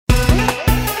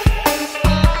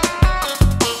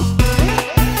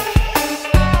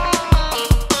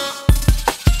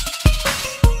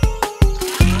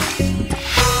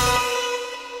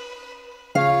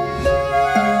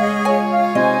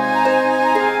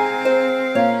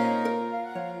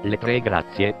tre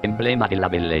grazie, emblema della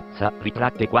bellezza,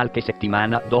 ritratte qualche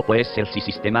settimana dopo essersi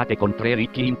sistemate con tre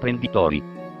ricchi imprenditori.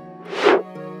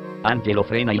 Angelo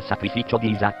frena il sacrificio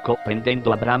di Isacco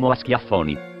prendendo Abramo a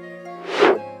schiaffoni.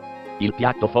 Il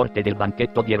piatto forte del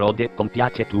banchetto di Erode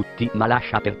compiace tutti ma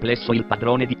lascia perplesso il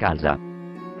padrone di casa.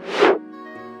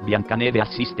 Biancaneve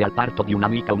assiste al parto di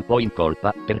un'amica un po' in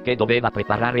colpa perché doveva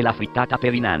preparare la frittata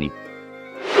per i nani.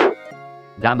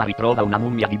 Dama ritrova una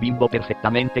mummia di bimbo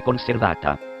perfettamente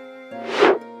conservata.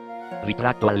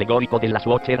 Ritratto allegorico della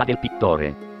suocera del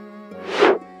pittore.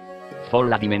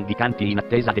 Folla di mendicanti in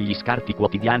attesa degli scarti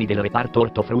quotidiani del reparto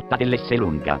ortofrutta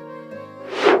dell'Esselunga.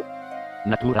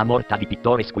 Natura morta di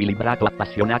pittore squilibrato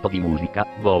appassionato di musica,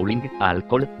 bowling,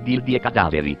 alcol, dildi e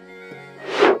cadaveri.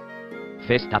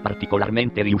 Festa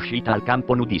particolarmente riuscita al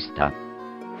campo nudista.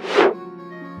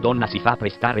 Donna si fa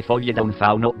prestare foglie da un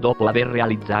fauno dopo aver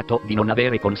realizzato di non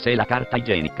avere con sé la carta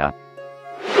igienica.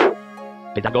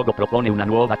 Pedagogo propone una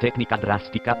nuova tecnica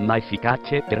drastica ma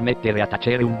efficace per mettere a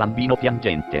tacere un bambino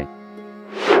piangente.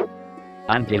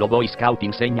 Angelo Boy Scout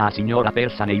insegna a signora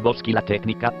persa nei boschi la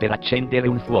tecnica per accendere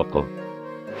un fuoco.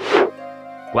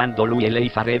 Quando lui e lei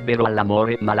farebbero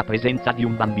all'amore ma la presenza di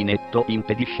un bambinetto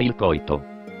impedisce il coito.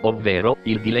 Ovvero,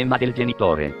 il dilemma del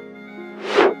genitore.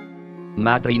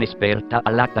 Madre inesperta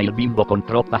allatta il bimbo con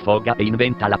troppa foga e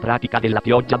inventa la pratica della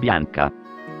pioggia bianca.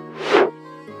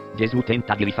 Gesù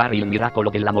tenta di rifare il miracolo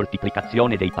della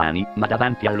moltiplicazione dei pani, ma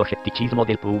davanti allo scetticismo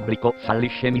del pubblico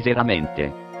fallisce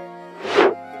miseramente.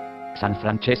 San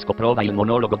Francesco prova il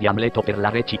monologo di Amleto per la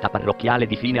recita parrocchiale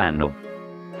di fine anno.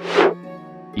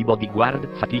 I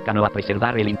bodyguard faticano a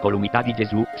preservare l'incolumità di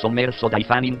Gesù, sommerso dai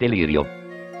fan in delirio.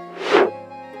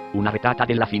 Una retata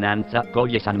della finanza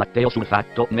coglie San Matteo sul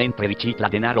fatto mentre ricicla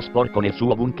denaro sporco nel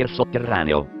suo bunker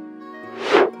sotterraneo.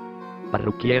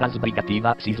 Parrucchiera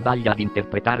sbrigativa si sbaglia ad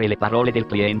interpretare le parole del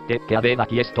cliente che aveva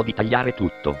chiesto di tagliare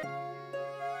tutto.